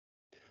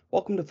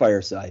Welcome to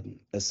Fireside,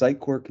 a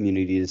Sitecore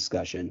community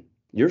discussion,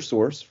 your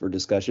source for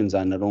discussions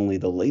on not only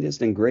the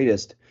latest and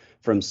greatest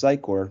from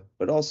Sitecore,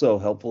 but also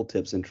helpful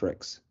tips and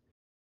tricks.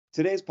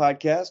 Today's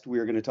podcast, we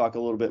are going to talk a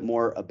little bit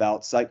more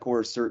about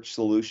Sitecore search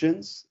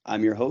solutions.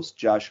 I'm your host,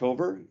 Josh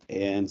Hover,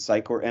 and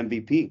Sitecore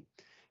MVP.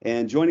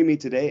 And joining me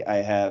today,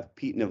 I have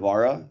Pete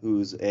Navarra,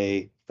 who's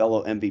a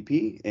fellow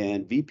MVP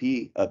and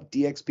VP of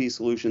DXP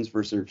Solutions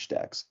for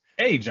Searchstax.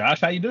 Hey, Josh,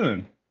 how you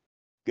doing?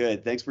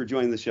 Good. Thanks for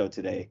joining the show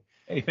today.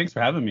 Hey, thanks for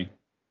having me.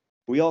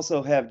 We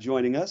also have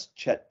joining us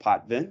Chet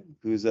Potvin,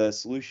 who's a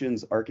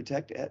solutions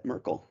architect at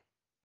Merkle.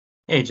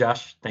 Hey,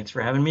 Josh. Thanks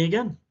for having me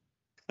again.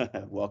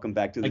 Welcome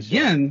back to the show.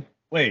 Again?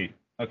 Wait.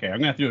 Okay, I'm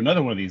going to have to do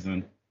another one of these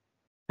then.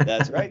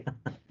 That's right.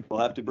 We'll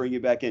have to bring you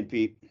back in,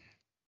 Pete.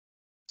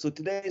 So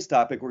today's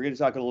topic, we're going to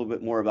talk a little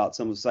bit more about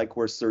some of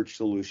Sitecore search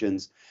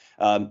solutions.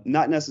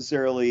 Not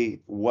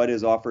necessarily what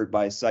is offered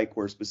by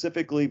Sitecore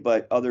specifically,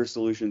 but other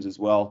solutions as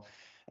well.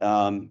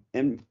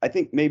 And I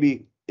think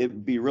maybe it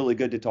would be really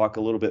good to talk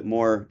a little bit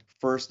more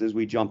first as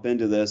we jump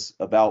into this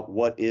about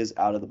what is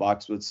out of the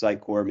box with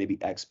Sitecore, maybe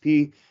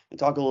XP, and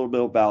talk a little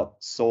bit about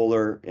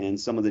Solr and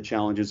some of the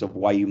challenges of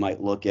why you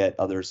might look at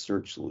other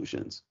search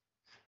solutions.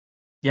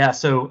 Yeah,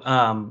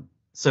 so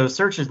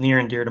search is near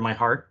and dear to my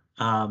heart.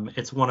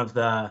 It's one of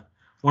the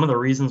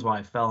reasons why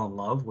I fell in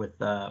love with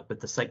the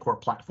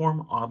Sitecore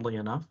platform. Oddly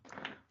enough,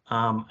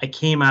 I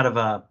came out of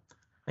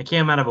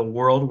a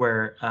world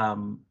where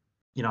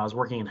I was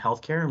working in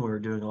healthcare and we were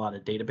doing a lot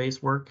of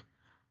database work.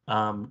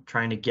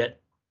 Trying to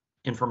get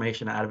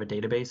information out of a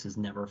database is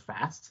never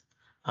fast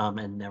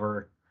and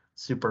never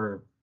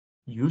super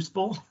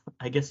useful,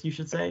 I guess you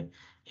should say.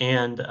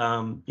 And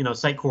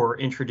Sitecore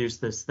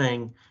introduced this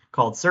thing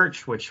called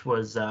Search, which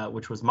was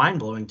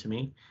mind-blowing to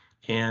me.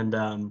 And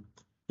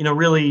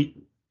really,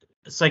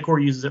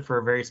 Sitecore uses it for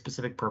a very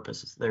specific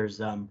purpose. There's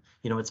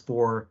it's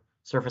for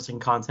surfacing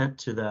content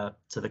to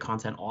the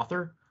content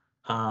author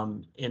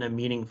in a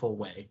meaningful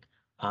way.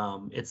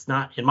 It's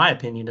not, in my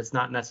opinion, it's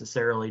not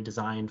necessarily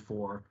designed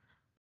for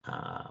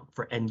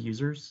end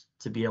users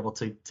to be able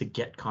to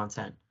get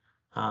content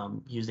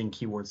using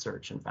keyword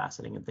search and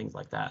faceting and things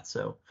like that.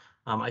 So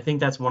I think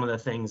that's one of the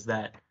things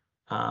that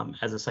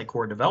as a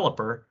Sitecore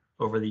developer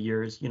over the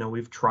years,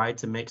 we've tried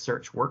to make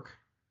search work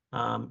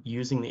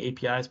using the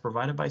APIs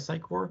provided by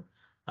Sitecore,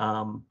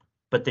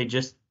 but they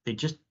just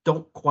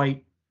don't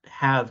quite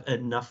have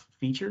enough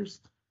features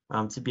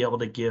to be able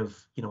to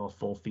give a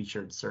full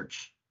featured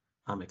search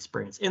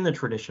experience in the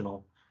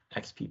traditional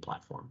XP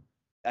platform.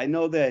 I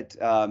know that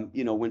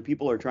when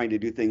people are trying to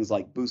do things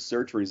like boost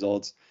search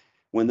results,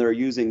 when they're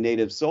using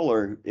native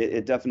Solr,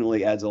 it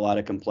definitely adds a lot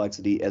of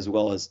complexity as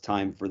well as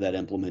time for that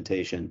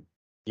implementation.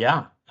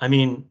 Yeah, I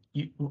mean,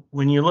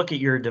 when you look at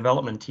your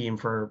development team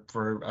for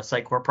a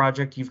Sitecore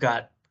project, you've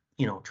got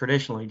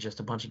traditionally just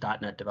a bunch of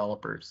 .NET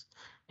developers,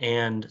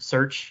 and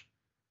search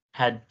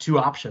had two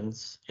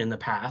options in the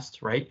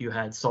past, right? You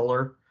had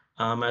Solr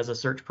as a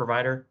search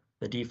provider,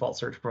 the default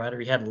search provider.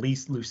 You had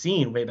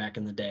Lucene way back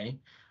in the day,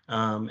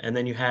 and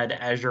then you had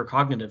Azure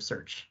Cognitive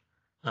Search.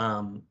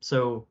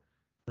 So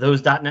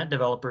those .NET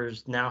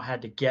developers now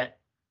had to get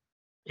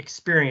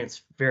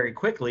experience very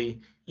quickly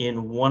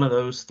in one of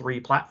those three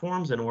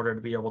platforms in order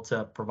to be able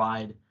to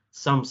provide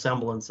some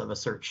semblance of a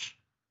search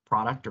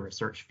product or a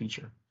search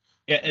feature.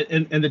 Yeah,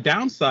 and the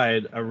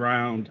downside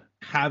around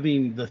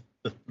having the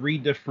three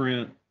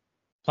different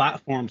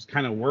platforms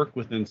kind of work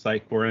within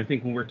Sitecore, and I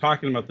think when we're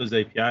talking about those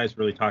APIs,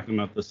 really talking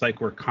about the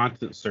Sitecore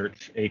Content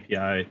Search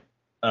API.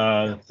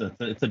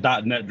 It's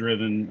a .NET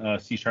driven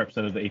C# set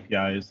of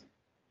APIs,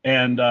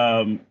 and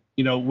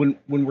when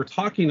we're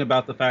talking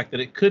about the fact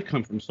that it could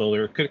come from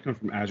Solr, it could come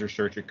from Azure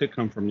Search, it could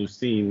come from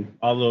Lucene,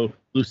 although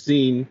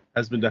Lucene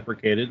has been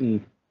deprecated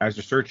and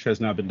Azure Search has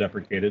now been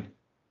deprecated.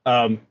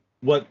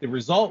 What the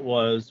result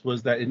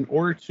was that in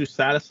order to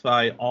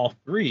satisfy all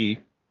three,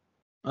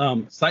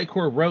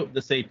 Sitecore wrote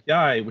this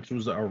API, which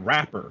was a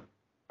wrapper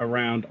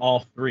around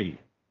all three.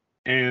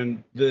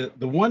 And the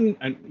one,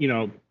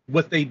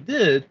 what they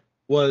did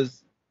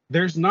was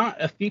there's not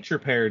a feature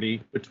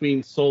parity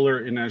between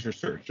Solr and Azure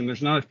Search, and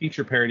there's not a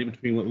feature parity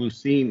between what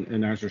Lucene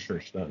and Azure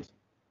Search does.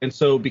 And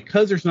so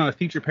because there's not a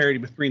feature parity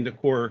between the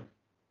core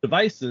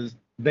devices,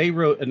 they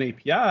wrote an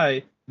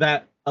API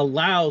that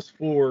allows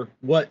for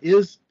what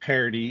is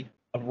parity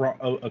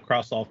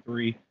across all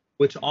three,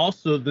 which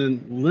also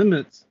then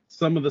limits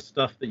some of the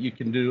stuff that you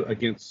can do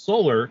against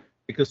Solr,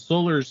 because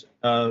Solr's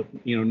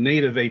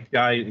native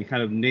API and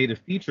kind of native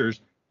features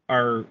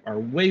are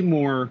way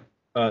more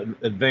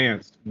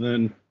advanced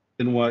than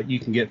what you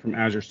can get from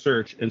Azure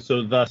Search, and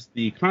so thus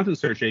the Content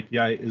Search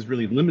API is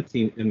really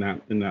limiting in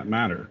that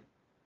matter.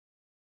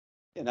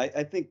 And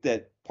I think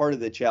that part of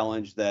the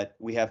challenge that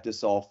we have to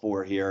solve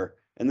for here,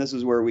 and this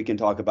is where we can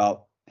talk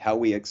about how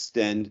we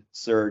extend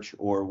search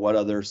or what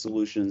other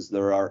solutions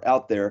there are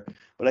out there.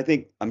 But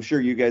I'm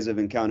sure you guys have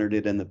encountered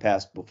it in the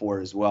past before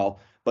as well.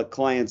 But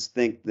clients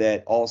think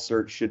that all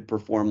search should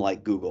perform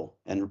like Google.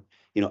 And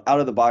out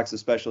of the box,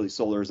 especially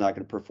Solr is not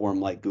going to perform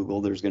like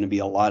Google. There's going to be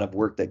a lot of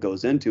work that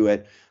goes into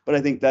it. But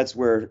I think that's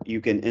where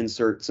you can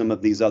insert some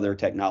of these other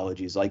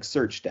technologies like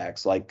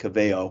Searchstax, like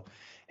Coveo,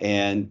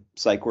 and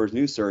Sitecore's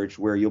new search,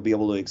 where you'll be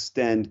able to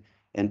extend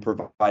and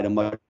provide a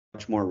much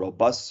more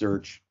robust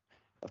search.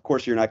 Of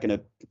course, you're not going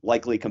to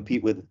likely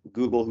compete with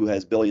Google, who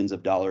has billions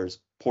of dollars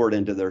poured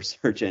into their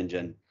search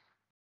engine.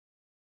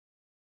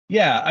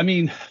 Yeah, I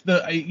mean,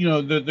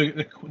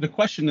 the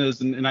question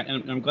is, and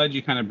I'm glad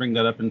you kind of bring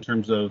that up in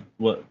terms of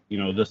what,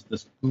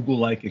 this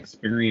Google-like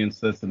experience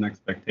that's an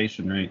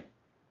expectation, right?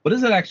 What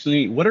does it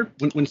actually,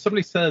 when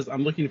somebody says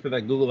I'm looking for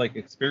that Google-like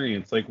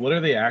experience, like what are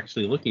they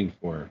actually looking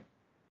for?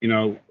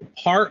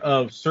 Part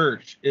of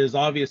search is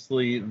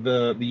obviously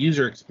the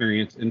user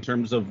experience in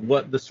terms of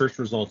what the search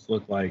results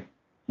look like,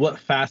 what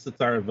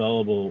facets are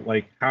available,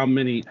 like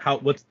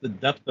what's the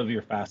depth of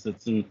your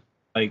facets, and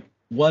like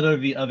what are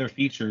the other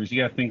features.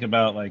 You got to think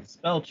about like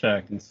spell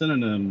check and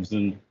synonyms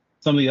and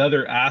some of the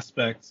other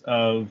aspects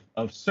of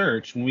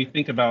search. When we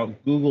think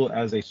about Google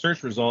as a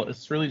search result,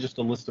 it's really just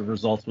a list of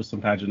results with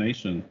some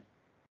pagination.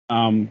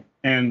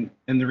 And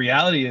the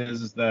reality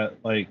is that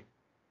like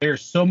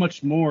there's so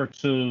much more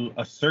to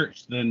a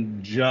search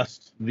than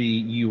just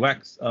the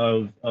UX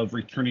of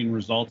returning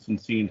results and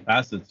seeing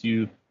facets.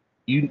 You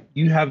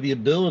have the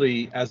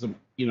ability as a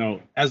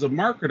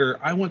marketer,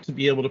 I want to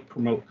be able to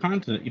promote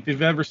content. If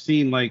you've ever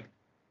seen like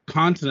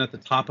content at the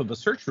top of a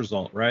search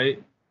result,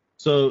 right?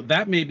 So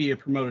that may be a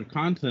promoted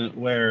content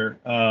where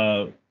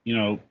I,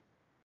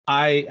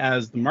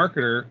 as the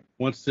marketer,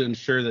 wants to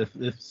ensure that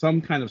if some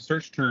kind of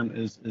search term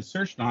is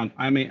searched on,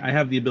 I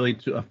have the ability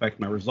to affect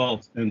my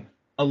results. And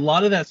a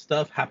lot of that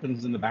stuff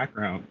happens in the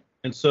background.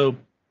 And so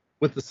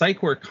with the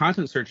Sitecore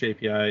content search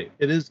API,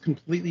 it is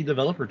completely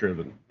developer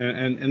driven.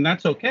 And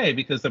that's okay,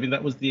 because I mean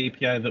that was the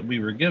API that we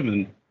were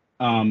given.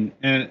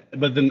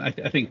 But then I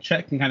think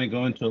Chet can kind of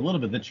go into a little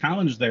bit. The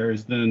challenge there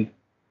is then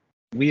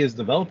we as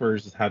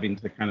developers is having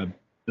to kind of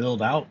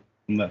build out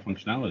that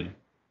functionality.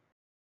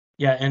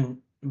 Yeah, and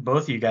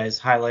both of you guys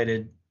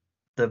highlighted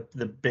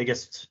the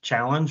biggest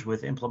challenge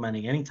with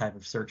implementing any type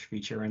of search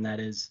feature, and that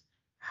is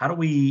how do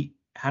we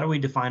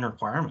define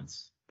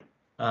requirements?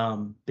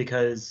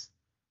 Because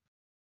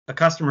a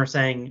customer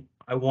saying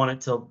I want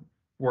it to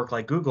work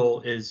like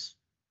Google is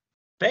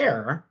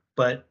fair,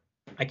 but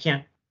I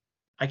can't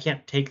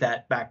take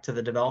that back to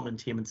the development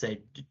team and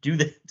say, do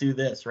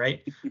this,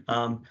 right?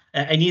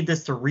 I need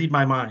this to read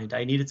my mind.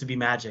 I need it to be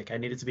magic. I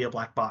need it to be a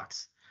black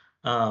box.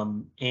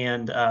 So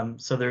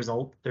there's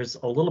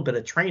a little bit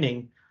of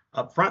training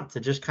up front to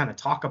just kind of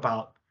talk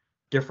about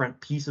different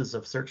pieces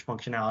of search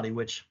functionality,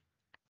 which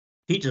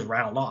he just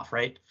rattled off,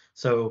 right?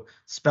 So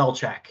spell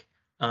check,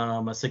 a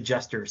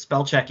suggester.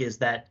 Spell check is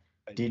that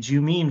did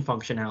you mean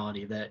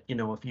functionality that,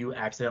 if you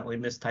accidentally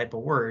mistype a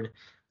word,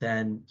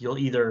 then you'll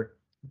either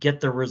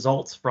get the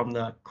results from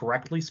the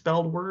correctly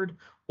spelled word,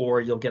 or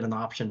you'll get an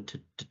option to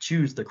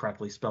choose the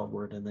correctly spelled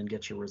word and then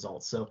get your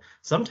results. So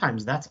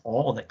sometimes that's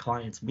all that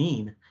clients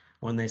mean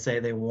when they say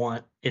they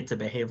want it to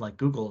behave like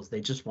Google, is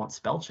they just want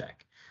spell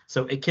check.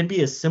 So it can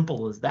be as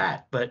simple as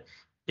that, but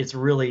it's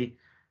really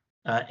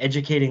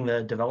educating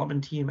the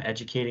development team,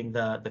 educating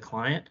the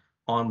client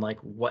on like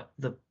what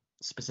the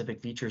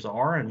specific features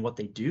are and what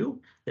they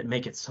do that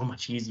make it so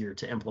much easier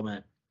to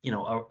implement,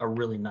 a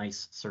really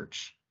nice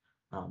search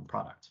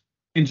product.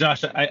 And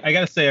Josh, I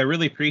got to say, I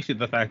really appreciate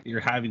the fact that you're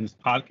having this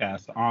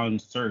podcast on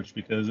search,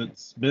 because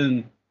it's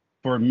been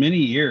for many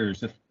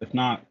years, if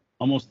not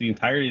almost the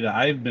entirety that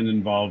I've been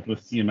involved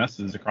with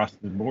CMSs across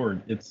the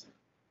board.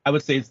 I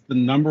would say it's the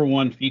number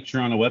one feature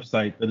on a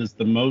website that is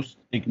the most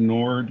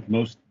ignored,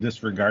 most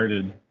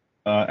disregarded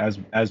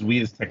as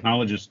we as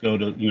technologists go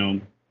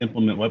to,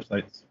 implement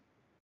websites.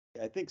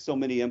 I think so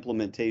many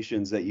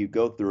implementations that you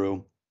go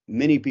through,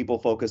 many people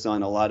focus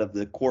on a lot of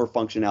the core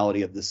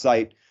functionality of the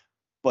site,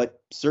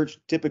 but search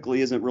typically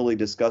isn't really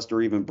discussed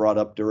or even brought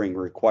up during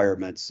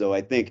requirements. So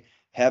I think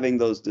having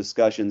those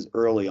discussions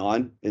early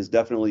on is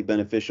definitely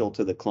beneficial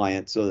to the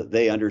client so that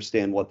they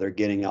understand what they're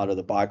getting out of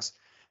the box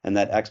and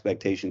that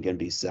expectation can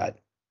be set.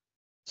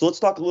 So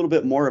let's talk a little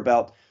bit more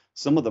about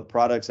some of the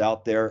products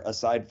out there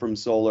aside from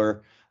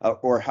Solr,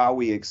 or how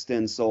we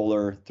extend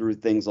Solr through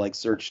things like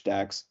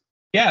Searchstax.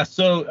 Yeah,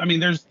 so I mean,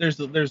 there's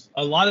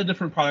a lot of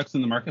different products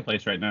in the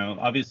marketplace right now.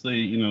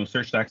 Obviously,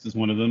 Searchstax is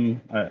one of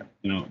them.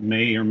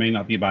 May or may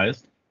not be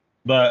biased,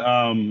 but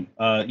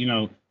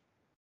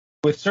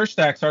with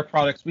Searchstax, our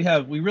products,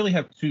 we really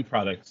have two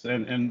products,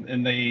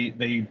 and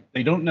they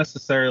don't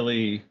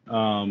necessarily they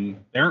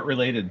aren't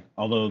related,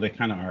 although they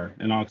kind of are,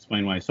 and I'll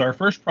explain why. So our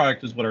first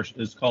product is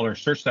is called our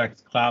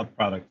Searchstax Cloud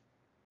product,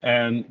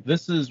 and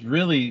this is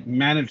really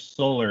managed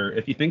Solr.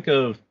 If you think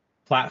of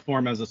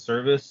platform as a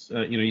service,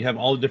 you have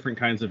all the different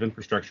kinds of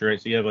infrastructure,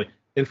 right? So you have like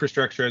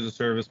infrastructure as a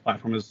service,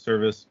 platform as a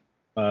service,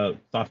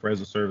 software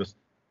as a service.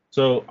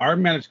 So our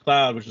managed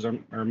cloud, which is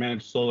our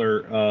managed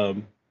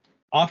Solr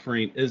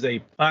offering, is a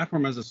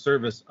platform as a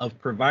service of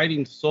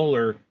providing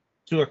Solr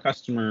to a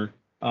customer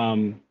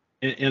in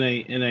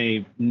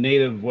a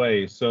native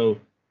way. So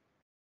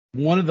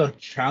one of the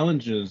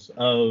challenges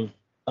of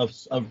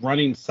of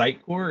running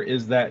Sitecore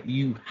is that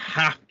you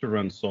have to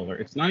run Solr.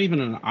 It's not even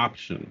an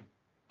option.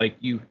 Like,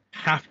 you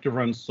have to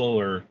run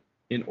Solr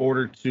in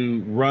order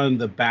to run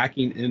the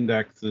backing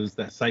indexes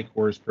that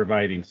Sitecore is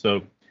providing.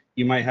 So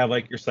you might have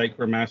like your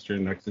Sitecore master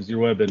indexes, your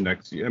web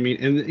index. I mean,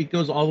 and it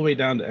goes all the way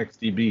down to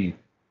XDB.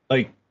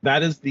 Like,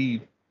 that is the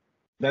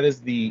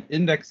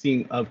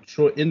indexing of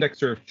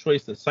indexer of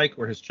choice that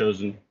Sitecore has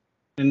chosen.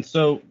 And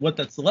so what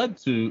that's led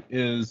to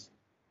is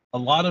a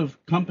lot of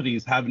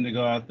companies having to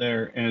go out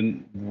there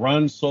and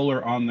run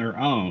Solr on their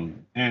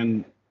own.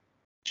 And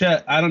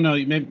Chet, I don't know,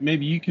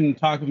 maybe you can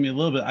talk with me a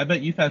little bit. I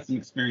bet you've had some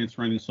experience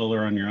running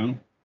Solr on your own.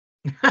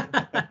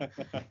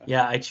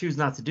 Yeah, I choose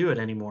not to do it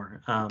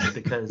anymore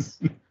because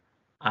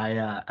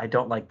I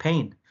don't like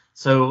pain.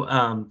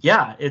 So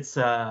yeah, it's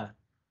I've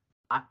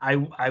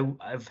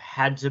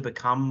had to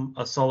become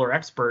a Solr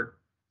expert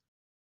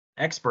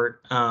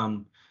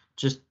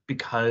just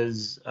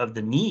because of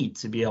the need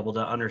to be able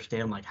to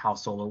understand like how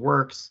Solr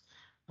works,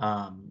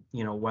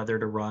 whether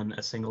to run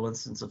a single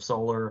instance of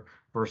Solr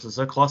versus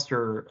a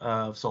cluster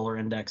of Solr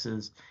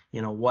indexes,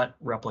 what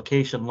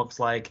replication looks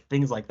like,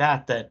 things like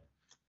that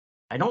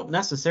I don't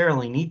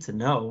necessarily need to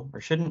know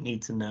or shouldn't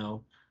need to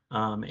know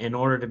in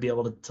order to be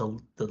able to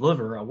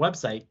deliver a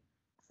website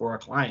for a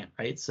client,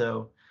 right?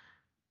 So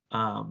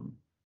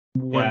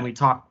when we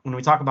talk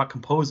about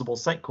composable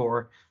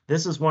Sitecore,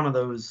 this is one of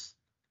those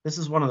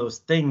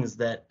things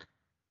that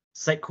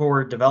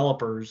Sitecore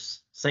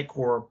developers,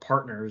 Sitecore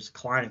partners,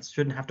 clients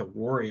shouldn't have to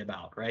worry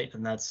about, right?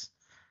 And that's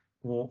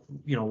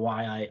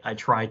why I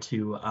try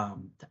to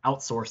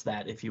outsource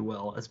that, if you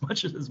will, as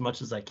much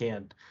as I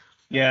can.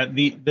 Yeah,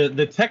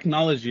 the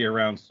technology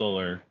around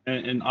Solr,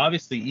 and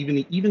obviously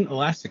even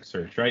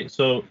Elasticsearch, right?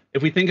 So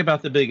if we think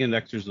about the big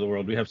indexers of the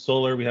world, we have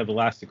Solr, we have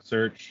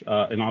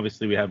Elasticsearch, and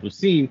obviously we have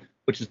Lucene,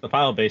 which is the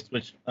file-based.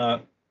 Which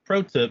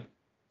pro tip,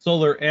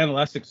 Solr and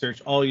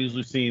Elasticsearch all use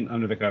Lucene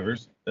under the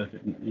covers. I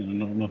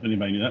don't know if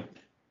anybody knew that.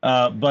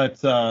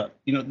 But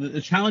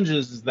the challenge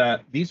is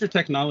that these are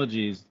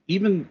technologies.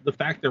 Even the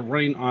fact they're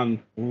running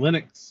on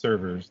Linux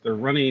servers, they're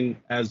running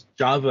as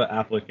Java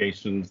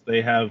applications.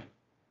 They have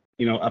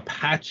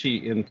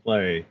Apache in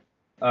play.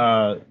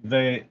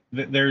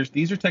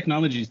 These are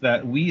technologies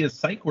that we as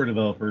Sitecore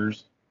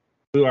developers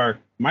who are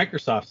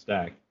Microsoft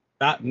Stack,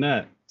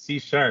 .NET,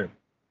 C#.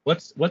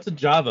 What's a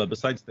Java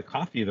besides the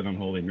coffee that I'm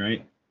holding,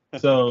 right?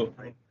 So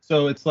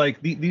it's like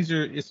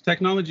it's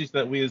technologies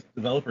that we as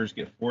developers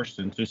get forced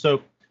into.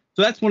 So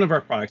that's one of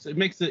our products. It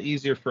makes it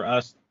easier for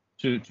us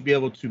to be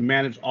able to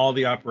manage all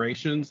the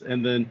operations,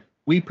 and then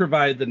we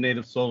provide the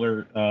native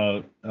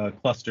Solr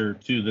cluster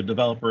to the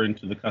developer and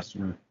to the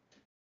customer.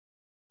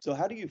 So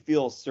how do you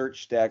feel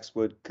Searchstax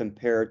would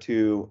compare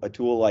to a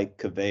tool like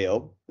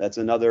Coveo? That's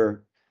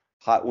another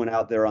hot one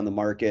out there on the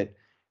market.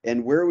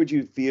 And where would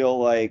you feel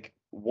like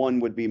one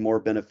would be more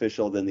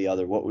beneficial than the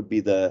other? What would be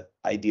the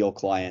ideal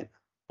client?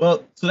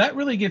 Well, so that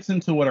really gets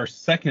into what our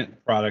second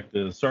product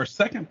is. So our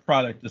second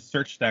product is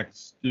Searchstax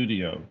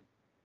Studio.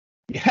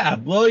 Yeah,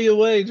 blow you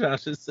away,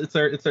 Josh. It's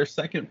our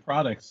second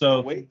product.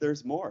 So wait,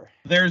 there's more.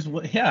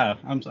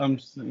 I'm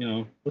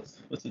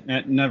what's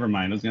it? Never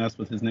mind. I was gonna ask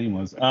what his name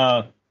was.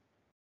 That's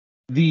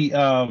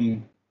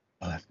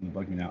gonna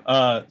bug me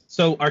now.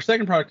 So our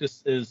second product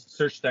is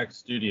Searchstax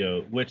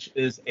Studio, which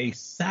is a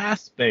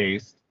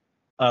SaaS-based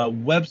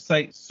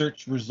website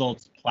search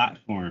results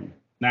platform.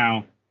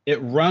 Now,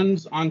 it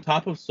runs on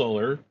top of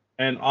Solr,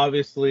 and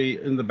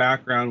obviously in the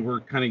background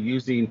we're kind of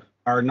using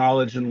our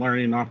knowledge and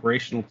learning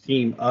operational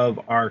team of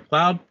our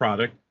cloud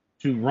product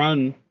to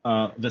run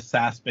the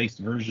SaaS-based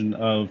version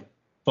of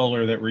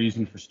Solr that we're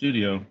using for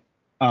Studio.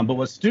 But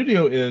what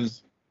Studio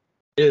is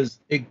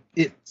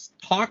it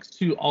talks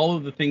to all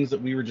of the things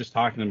that we were just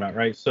talking about,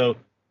 right? So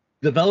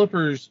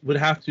developers would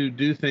have to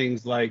do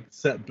things like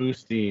set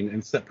boosting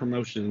and set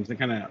promotions and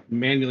kind of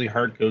manually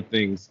hard code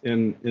things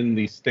in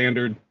the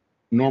standard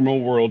normal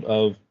world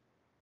of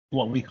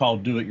what we call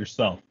do it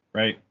yourself,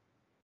 right?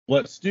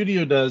 What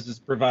Studio does is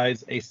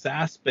provides a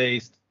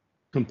SaaS-based,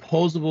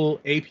 composable,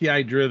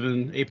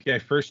 API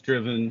first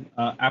driven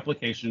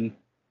application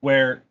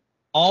where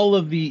all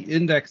of the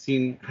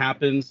indexing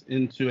happens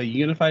into a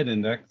unified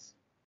index,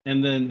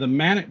 and then the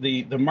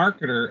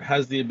marketer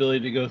has the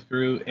ability to go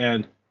through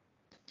and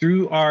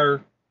through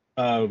our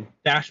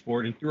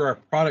dashboard and through our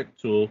product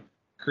tool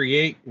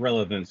create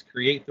relevance,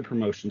 create the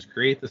promotions,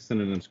 create the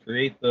synonyms,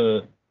 create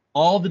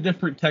all the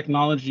different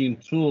technology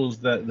and tools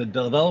that the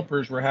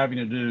developers were having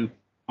to do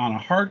on a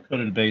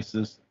hard-coded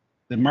basis.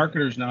 The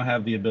marketers now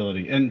have the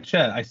ability. And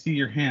Chet, I see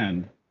your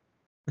hand.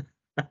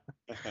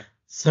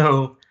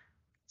 So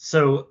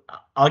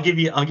I'll give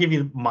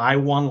you my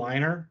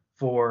one-liner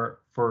for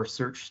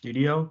Search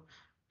Studio,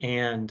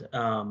 and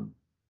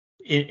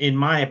in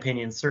my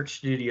opinion, Search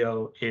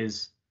Studio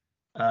is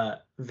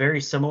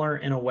very similar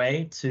in a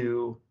way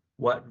to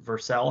what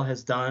Vercel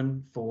has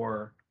done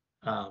for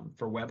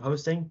web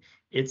hosting.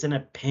 It's an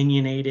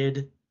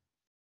opinionated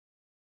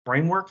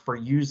framework for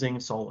using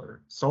Solr.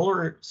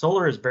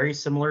 Solr is very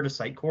similar to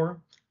Sitecore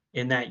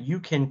in that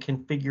you can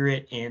configure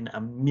it in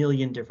a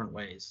million different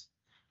ways.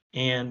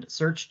 And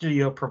Search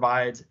Studio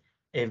provides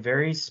a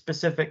very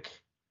specific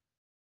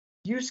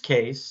use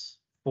case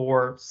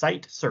for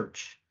site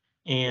search,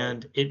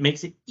 and it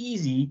makes it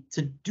easy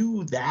to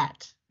do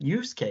that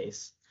use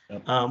case,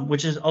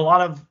 which is a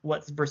lot of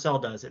what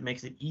Vercel does. It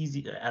makes it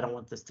easy. I don't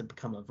want this to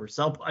become a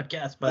Vercel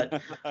podcast,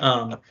 but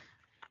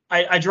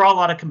I draw a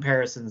lot of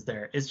comparisons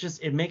there. It's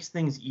just, it makes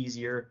things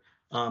easier.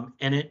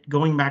 And it,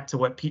 going back to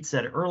what Pete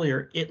said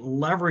earlier, it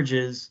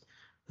leverages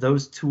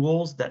those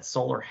tools that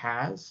Solr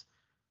has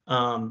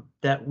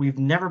that we've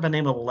never been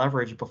able to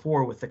leverage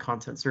before with the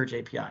Content Search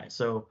API.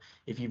 So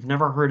if you've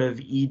never heard of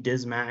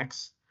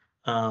eDismax,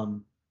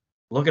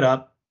 look it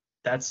up.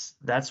 That's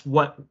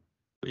what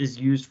is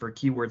used for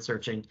keyword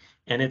searching,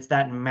 and it's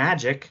that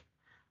magic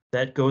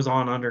that goes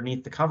on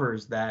underneath the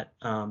covers that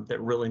that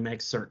really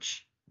makes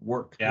search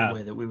work the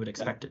way that we would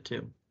expect it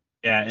to.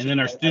 Yeah, and then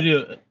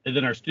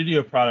our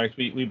studio product,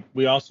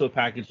 we also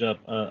package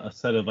up a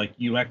set of like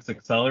UX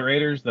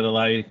accelerators that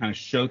allow you to kind of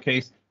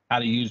showcase how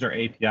to use our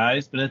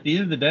APIs. But at the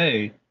end of the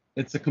day,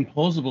 it's a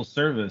composable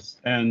service.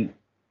 And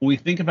when we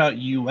think about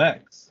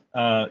UX,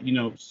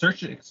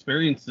 search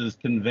experiences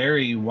can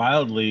vary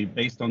wildly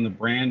based on the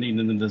branding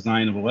and the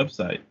design of a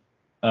website.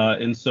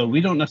 And so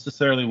we don't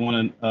necessarily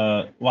want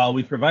to, while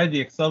we provide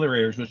the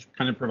accelerators, which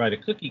kind of provide a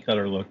cookie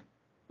cutter look,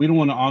 we don't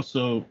want to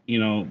also,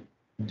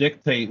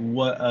 dictate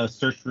what a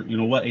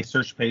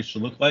search page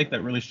should look like.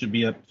 That really should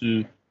be up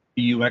to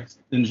the UX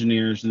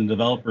engineers and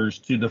developers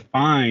to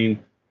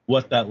define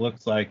what that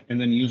looks like, and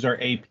then use our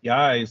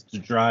APIs to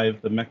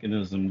drive the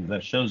mechanism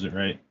that shows it,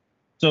 right?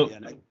 So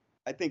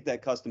I think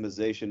that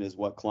customization is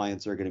what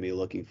clients are going to be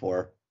looking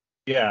for.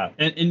 Yeah,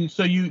 and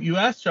so you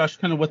asked Josh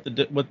kind of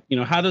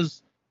how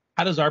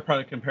does our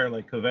product compare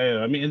like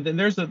Coveo? I mean, and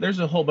there's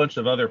a whole bunch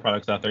of other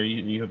products out there.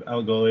 You have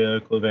Algolia,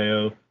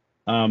 Coveo,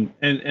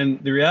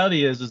 and the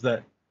reality is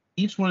that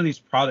each one of these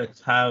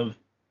products have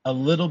a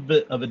little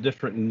bit of a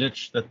different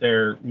niche that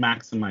they're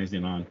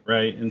maximizing on,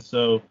 right? And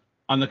so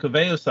on the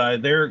Coveo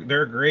side, they're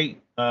a great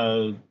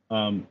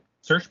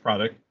search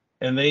product,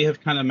 and they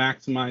have kind of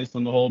maximized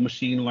on the whole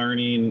machine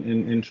learning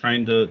and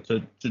trying to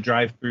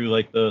drive through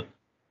like the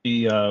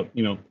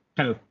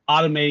kind of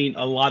automating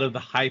a lot of the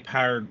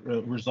high-powered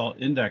result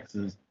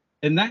indexes.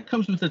 And that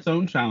comes with its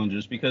own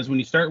challenges, because when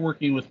you start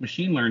working with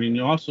machine learning,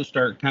 you also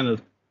start kind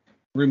of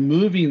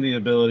removing the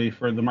ability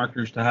for the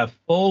marketers to have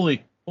full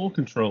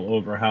control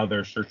over how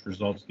their search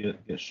results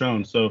get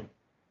shown. So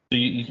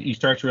you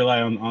start to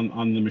rely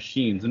on the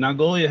machines. And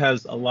Algolia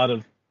has a lot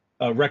of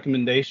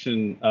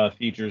recommendation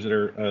features that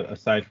are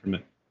aside from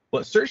it.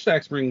 What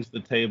Searchstax brings to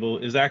the table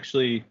is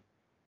actually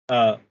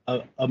a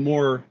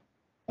more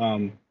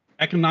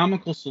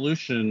economical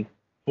solution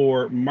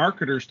for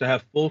marketers to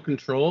have full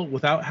control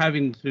without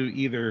having to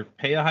either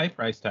pay a high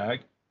price tag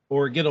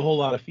or get a whole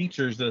lot of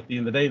features that at the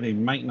end of the day they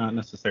might not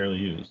necessarily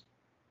use.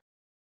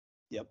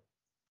 Yep,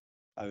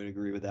 I would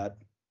agree with that.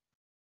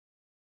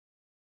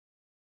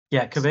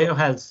 Yeah, Coveo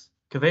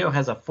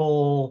has a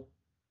full,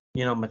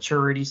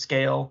 maturity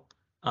scale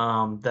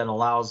that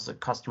allows the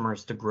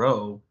customers to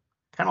grow,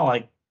 kind of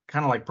like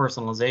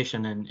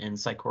personalization in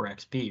Sitecore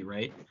XP,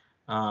 right?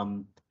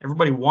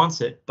 Everybody wants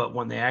it, but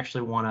when they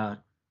actually want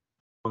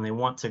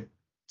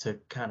to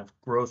kind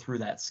of grow through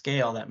that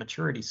scale, that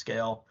maturity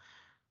scale,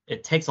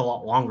 it takes a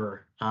lot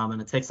longer,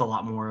 and it takes a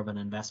lot more of an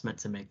investment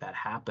to make that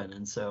happen.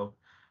 And so,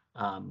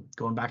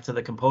 going back to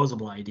the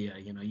composable idea,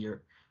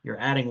 you're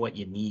adding what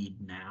you need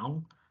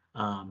now,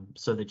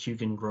 so that you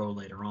can grow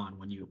later on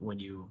when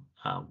you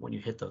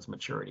hit those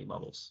maturity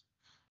levels.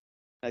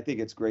 I think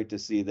it's great to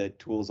see that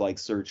tools like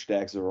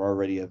Searchstax are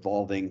already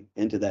evolving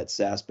into that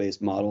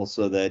SaaS-based model,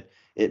 so that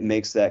it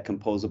makes that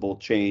composable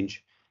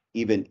change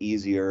even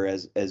easier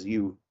as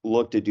you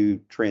look to do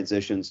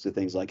transitions to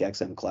things like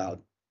XM Cloud.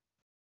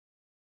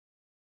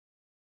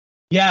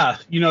 Yeah,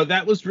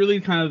 that was really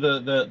kind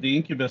of the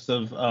incubus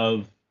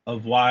of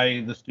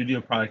why the studio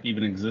product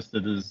even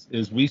existed,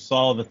 is we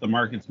saw that the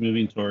market's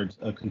moving towards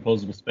a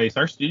composable space.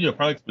 Our studio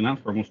product's been out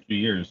for almost 2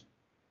 years.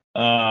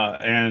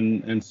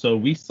 And so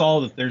we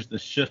saw that there's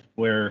this shift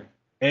where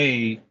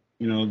the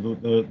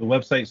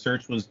website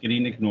search was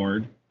getting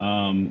ignored.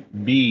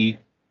 B,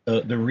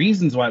 the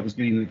reasons why it was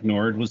getting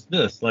ignored was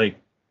this, like,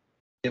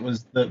 it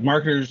was the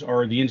marketers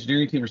or the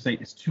engineering team were saying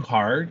it's too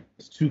hard,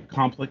 it's too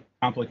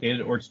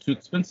complicated, or it's too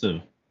expensive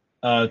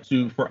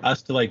for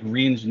us to like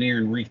re-engineer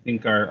and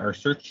rethink our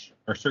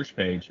search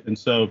page. And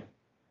so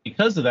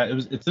because of that,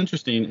 it's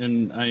interesting.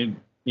 And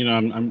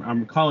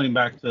I'm calling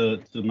back to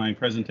my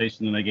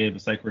presentation that I gave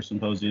at Sitecore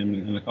Symposium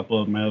and a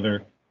couple of my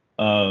other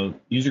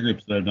user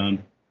groups that I've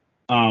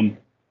done.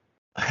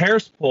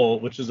 Harris Poll,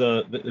 which is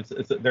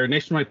they're a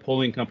nationwide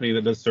polling company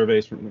that does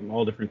surveys from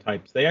all different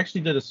types. They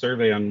actually did a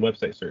survey on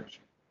website search,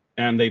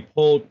 and they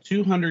polled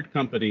 200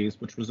 companies,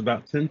 which was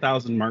about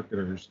 10,000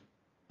 marketers,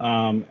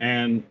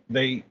 and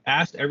they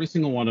asked every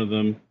single one of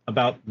them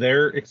about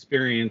their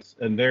experience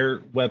and their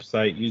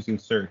website using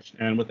search.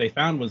 And what they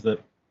found was that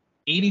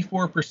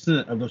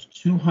 84% of those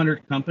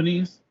 200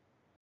 companies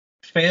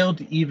failed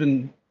to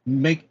even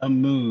make a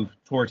move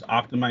towards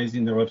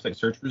optimizing their website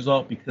search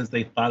result because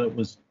they thought it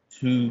was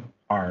too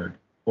hard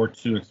or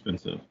too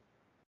expensive.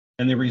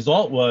 And the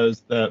result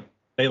was that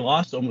they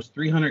lost almost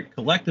 300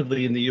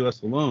 collectively in the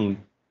U.S. alone.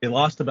 They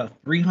lost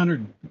about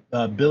 $300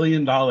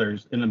 billion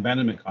in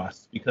abandonment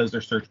costs because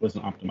their search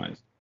wasn't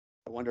optimized.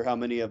 I wonder how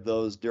many of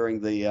those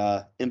during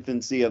the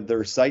infancy of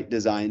their site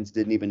designs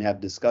didn't even have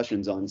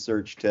discussions on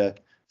search to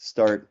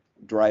start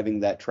driving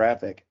that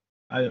traffic.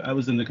 I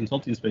was in the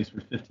consulting space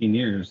for 15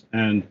 years,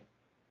 and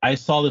I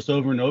saw this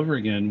over and over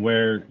again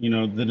where, you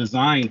know, the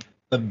design,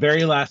 the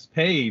very last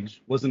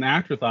page was an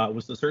afterthought,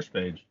 was the search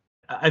page.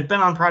 I've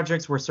been on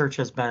projects where search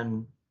has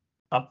been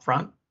up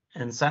front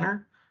and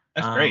center.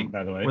 That's great,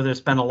 by the way. Where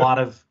there's been a lot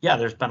of,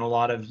 there's been a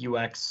lot of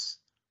UX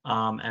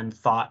and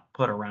thought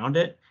put around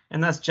it.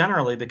 And that's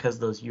generally because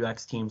those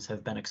UX teams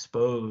have been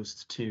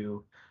exposed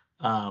to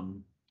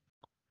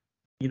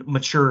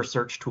mature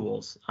search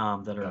tools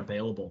that are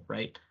available,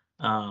 right?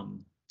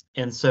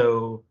 And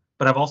so,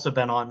 but I've also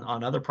been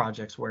on other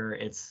projects where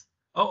it's,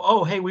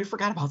 hey, we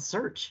forgot about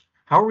search.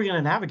 How are we going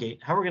to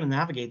navigate? How are we going to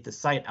navigate the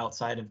site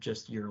outside of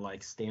just your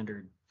like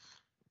standard,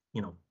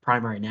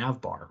 primary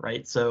nav bar,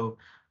 right? So,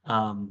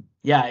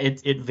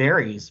 it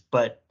varies,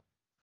 but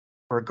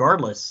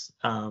regardless,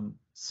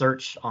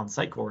 search on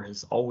Sitecore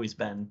has always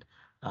been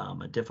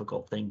a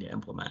difficult thing to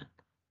implement,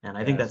 and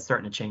I think that's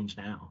starting to change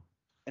now.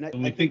 And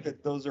I think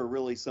that those are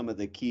really some of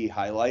the key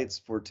highlights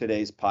for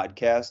today's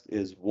podcast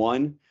is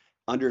one,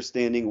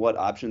 understanding what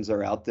options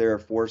are out there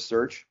for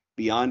search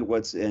beyond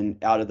what's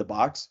out of the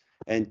box,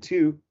 and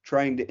two,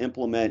 trying to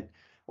implement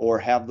or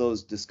have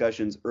those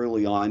discussions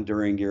early on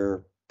during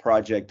your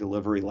project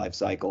delivery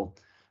lifecycle,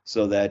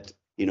 so that,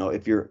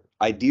 if you're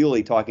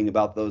ideally talking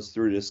about those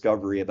through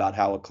discovery about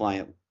how a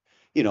client,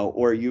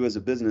 or you as a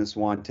business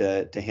want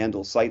to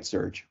handle site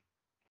search.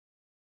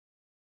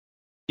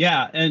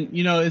 Yeah, and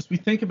as we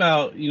think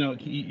about,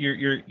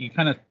 you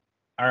kind of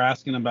are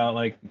asking about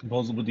like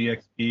composable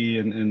DXP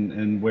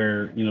and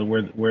where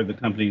where the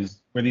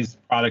companies, where these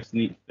products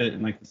fit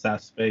in like the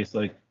SaaS space.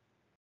 Like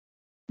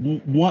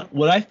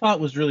what I thought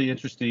was really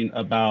interesting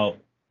about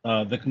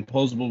the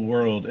composable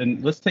world,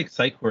 and let's take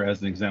Sitecore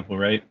as an example,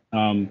 right?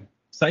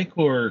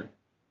 Sitecore,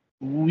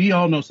 we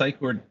all know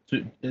Sitecore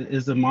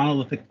is a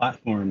monolithic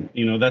platform.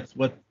 That's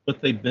what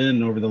they've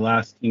been over the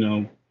last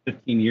 15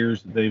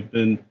 years. They've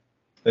been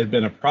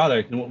a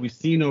product, and what we've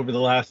seen over the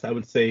last, I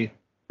would say,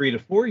 3 to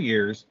 4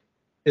 years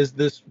is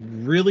this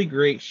really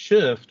great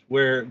shift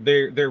where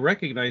they're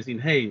recognizing,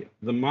 hey,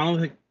 the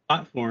monolithic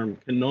platform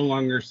can no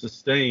longer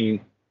sustain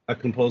a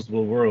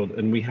composable world,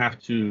 and we have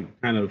to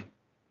kind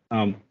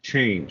of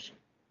change.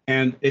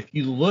 And if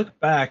you look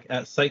back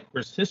at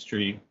Sitecore's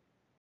history,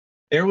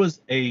 there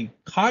was a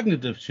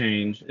cognitive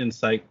change in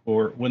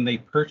Sitecore when they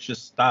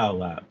purchased Style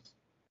Labs.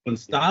 When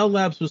Style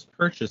Labs was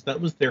purchased, that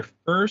was their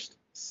first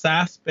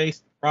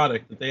SaaS-based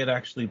product that they had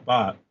actually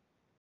bought.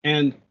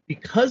 And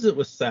because it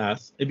was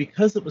SaaS and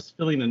because it was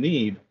filling a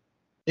need,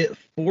 it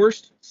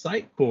forced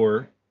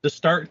Sitecore to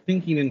start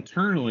thinking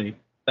internally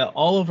that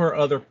all of our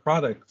other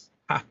products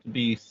have to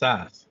be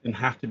SaaS and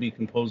have to be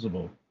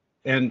composable.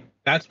 And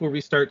that's where we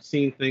start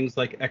seeing things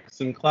like X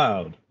and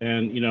Cloud.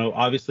 And,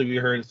 obviously we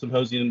heard at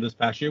Symposium this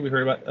past year, we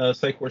heard about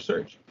Sitecore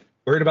Search.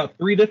 We heard about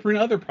 3 different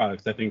other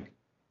products, I think,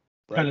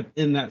 kind of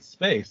in that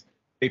space.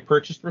 They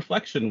purchased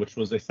Reflection, which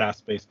was a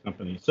SaaS-based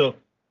company. So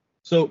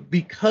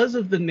because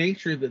of the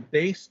nature that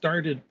they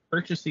started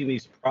purchasing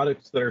these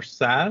products that are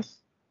SaaS,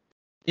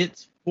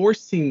 it's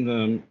forcing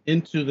them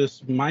into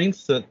this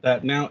mindset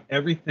that now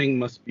everything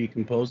must be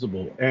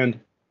composable. And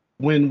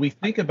when we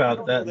think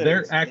about that,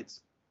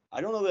 I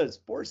don't know that it's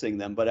forcing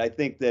them, but I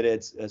think that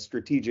it's a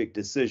strategic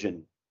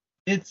decision.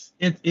 It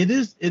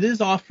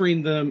is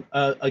offering them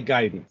a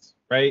guidance,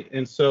 right?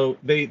 And so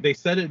they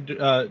said it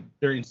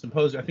during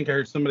Symposium. I think I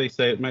heard somebody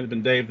say, it might have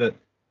been Dave, that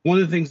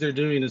one of the things they're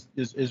doing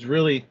is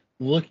really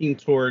looking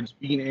towards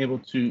being able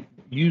to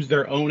use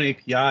their own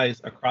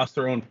APIs across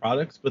their own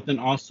products, but then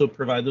also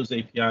provide those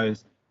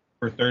APIs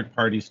for third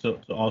parties to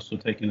also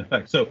take in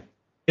effect. So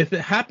if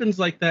it happens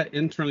like that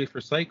internally for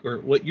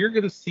Sitecore, what you're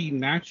going to see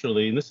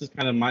naturally, and this is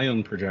kind of my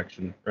own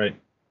projection, right?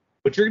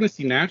 What you're going to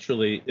see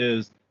naturally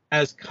is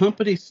as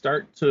companies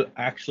start to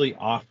actually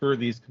offer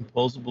these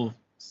composable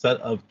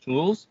set of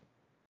tools,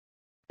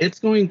 it's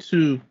going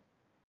to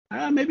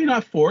maybe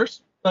not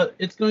force, but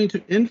it's going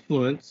to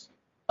influence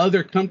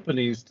other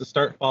companies to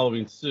start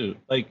following suit.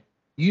 Like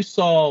you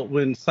saw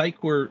when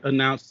Sitecore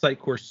announced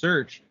Sitecore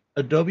Search,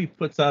 Adobe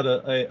puts out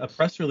a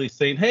press release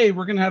saying, hey,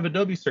 we're going to have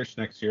Adobe Search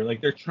next year. Like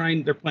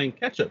they're playing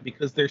catch up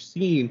because they're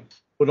seeing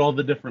what all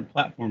the different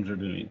platforms are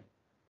doing.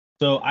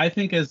 So I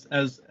think as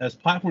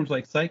platforms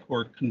like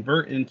Sitecore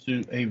convert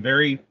into a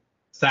very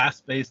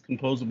SaaS-based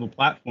composable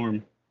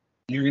platform,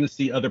 you're going to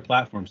see other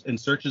platforms, and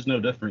search is no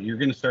different. You're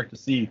going to start to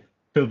see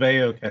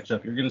Coveo catch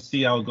up. You're going to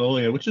see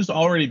Algolia, which has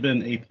already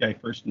been API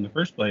first in the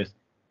first place.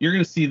 You're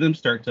going to see them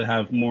start to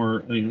have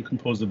more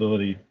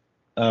composability.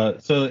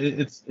 So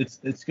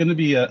it's going to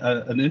be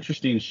an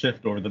interesting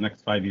shift over the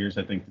next 5 years,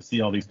 I think, to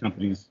see all these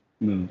companies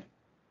move.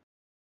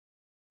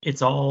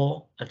 It's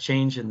all a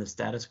change in the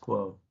status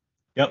quo.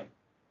 Yep.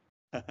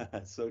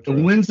 So The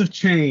true. winds of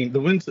change, the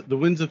winds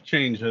of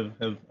change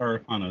are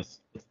upon us.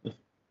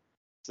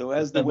 So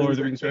as Is the that Lord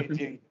winds of the are Rings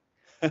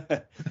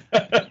reference?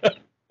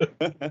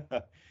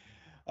 changing.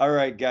 All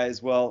right,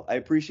 guys. Well, I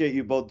appreciate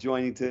you both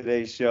joining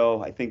today's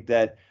show. I think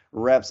that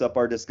wraps up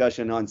our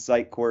discussion on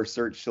Sitecore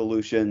search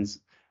solutions.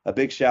 A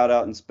big shout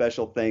out and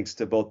special thanks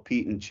to both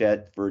Pete and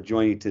Chet for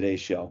joining today's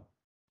show.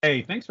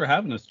 Hey, thanks for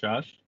having us,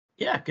 Josh.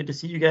 Yeah, good to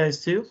see you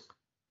guys too.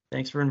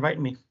 Thanks for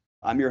inviting me.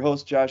 I'm your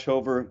host, Josh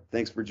Hover.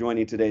 Thanks for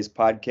joining today's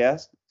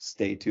podcast.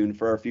 Stay tuned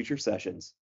for our future sessions.